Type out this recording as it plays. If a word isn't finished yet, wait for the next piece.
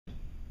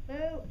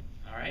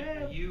All right,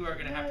 now you are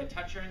going to have to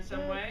touch her in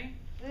some way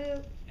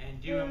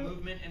and do a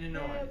movement and a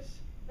noise.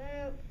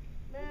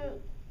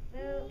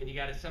 And you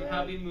got to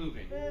somehow be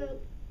moving.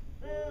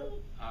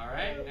 All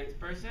right, next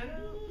person.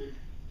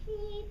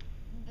 All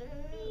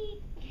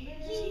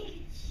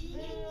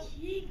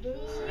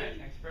right,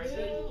 next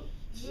person.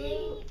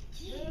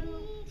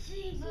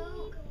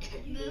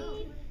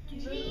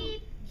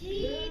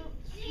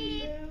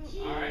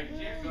 All right,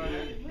 Jack, go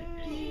ahead.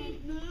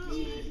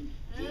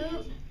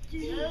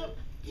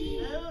 You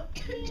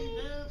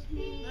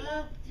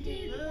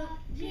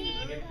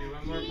can do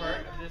one more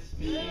part of this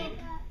machine.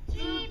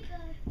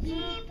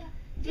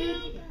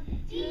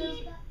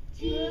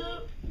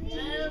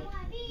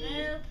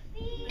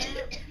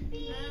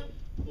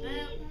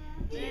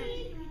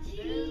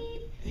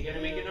 And you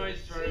gotta make a noise,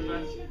 sort of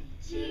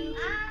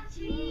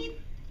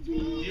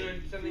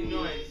doing something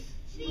noise.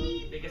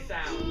 Make a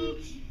sound.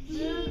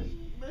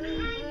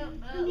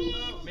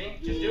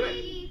 Just do it.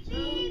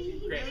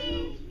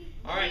 Great.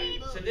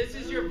 Alright, so this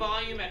is your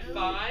volume at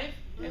 5,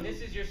 and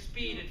this is your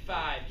speed at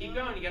 5. Keep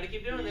going, you gotta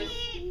keep doing this.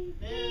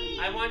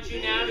 I want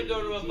you now to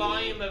go to a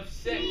volume of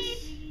 6,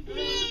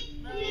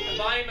 a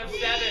volume of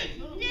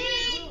 7,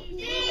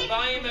 a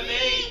volume of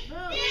 8,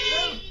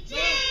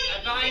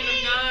 a volume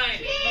of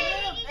 9,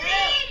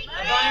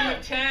 a volume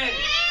of 10,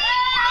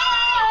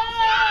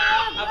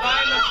 a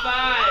volume of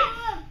 5,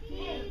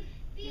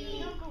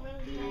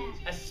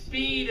 a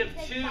speed of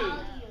 2.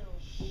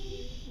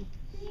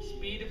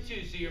 Speed of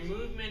 2. So your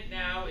movement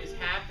now is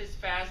half as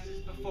fast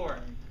as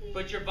before.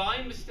 But your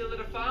volume is still at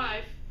a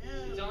 5.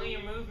 It's only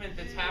your movement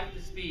that's half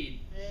the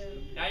speed.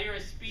 Now you're a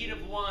speed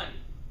of 1.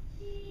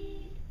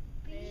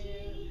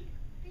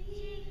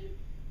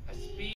 A speed